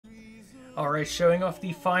Alright, showing off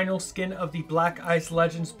the final skin of the Black Ice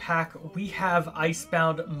Legends pack, we have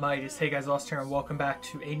Icebound Midas. Hey guys, Lost here and welcome back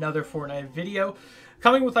to another Fortnite video.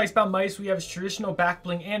 Coming with Icebound Midas, we have his traditional back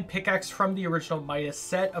bling and pickaxe from the original Midas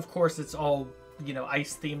set. Of course, it's all, you know,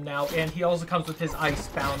 ice themed now, and he also comes with his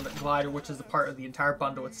Icebound glider, which is a part of the entire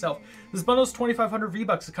bundle itself. This bundle is 2,500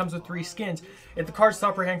 V-Bucks. It comes with 3 skins. At the card's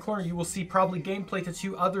top right hand corner, you will see probably gameplay to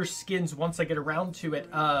 2 other skins once I get around to it.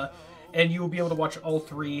 And you will be able to watch all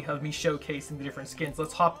 3 of me showcasing the different skins.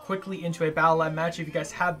 Let's hop quickly into a Battle Lab match. If you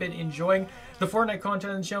guys have been enjoying the Fortnite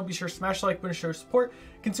content on the channel, be sure to smash the like button to show support.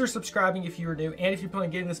 Consider subscribing if you are new. And if you're planning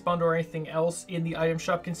on getting this bundle or anything else in the item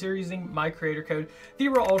shop, consider using my creator code,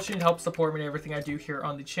 TheRealUltraUnit, to help support me in everything I do here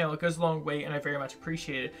on the channel. It goes a long way and I very much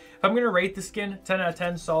appreciate it. If I'm going to rate the skin, 10 out of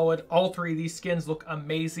 10 solid. All 3 of these skins look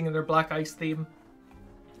amazing in their Black Ice theme.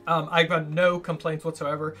 I've got no complaints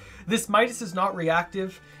whatsoever. This Midas is not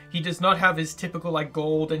reactive. He does not have his typical like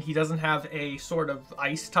gold, and he doesn't have a sort of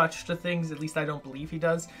ice touch to things. At least I don't believe he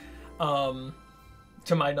does. To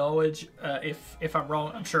my knowledge, if I'm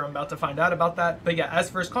wrong, I'm sure I'm about to find out about that. But yeah, as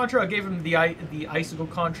for his contrail, I gave him the icicle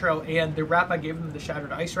contrail, and the wrap I gave him the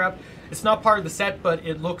shattered ice wrap. It's not part of the set, but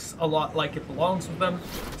it looks a lot like it belongs with them,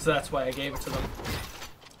 so that's why I gave it to them.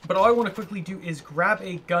 But all I want to quickly do is grab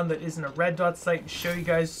a gun that isn't a red dot sight and show you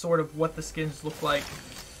guys sort of what the skins look like.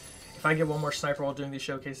 If I get one more sniper while doing these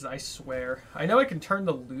showcases, I swear. I know I can turn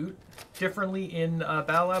the loot differently in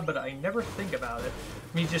Battle Lab, but I never think about it.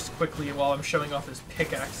 Let me just quickly, while I'm showing off his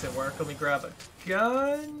pickaxe at work, let me grab a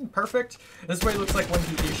gun. Perfect. This is what he looks like when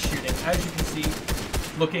he is shooting. As you can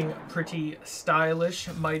see, looking pretty stylish,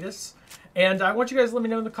 Midas. And I want you guys to let me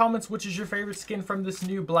know in the comments which is your favorite skin from this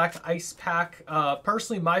new Black Ice pack.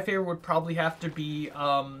 Personally, my favorite would probably have to be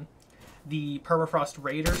the Permafrost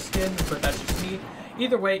Raider skin, but that's just me.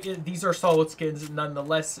 Either way, these are solid skins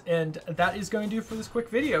nonetheless, and that is going to do it for this quick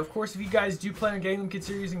video. Of course, if you guys do plan on getting them,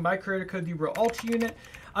 consider using my creator code, TheRealUltraUnit.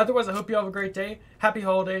 Otherwise, I hope you all have a great day. Happy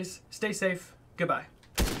holidays. Stay safe. Goodbye.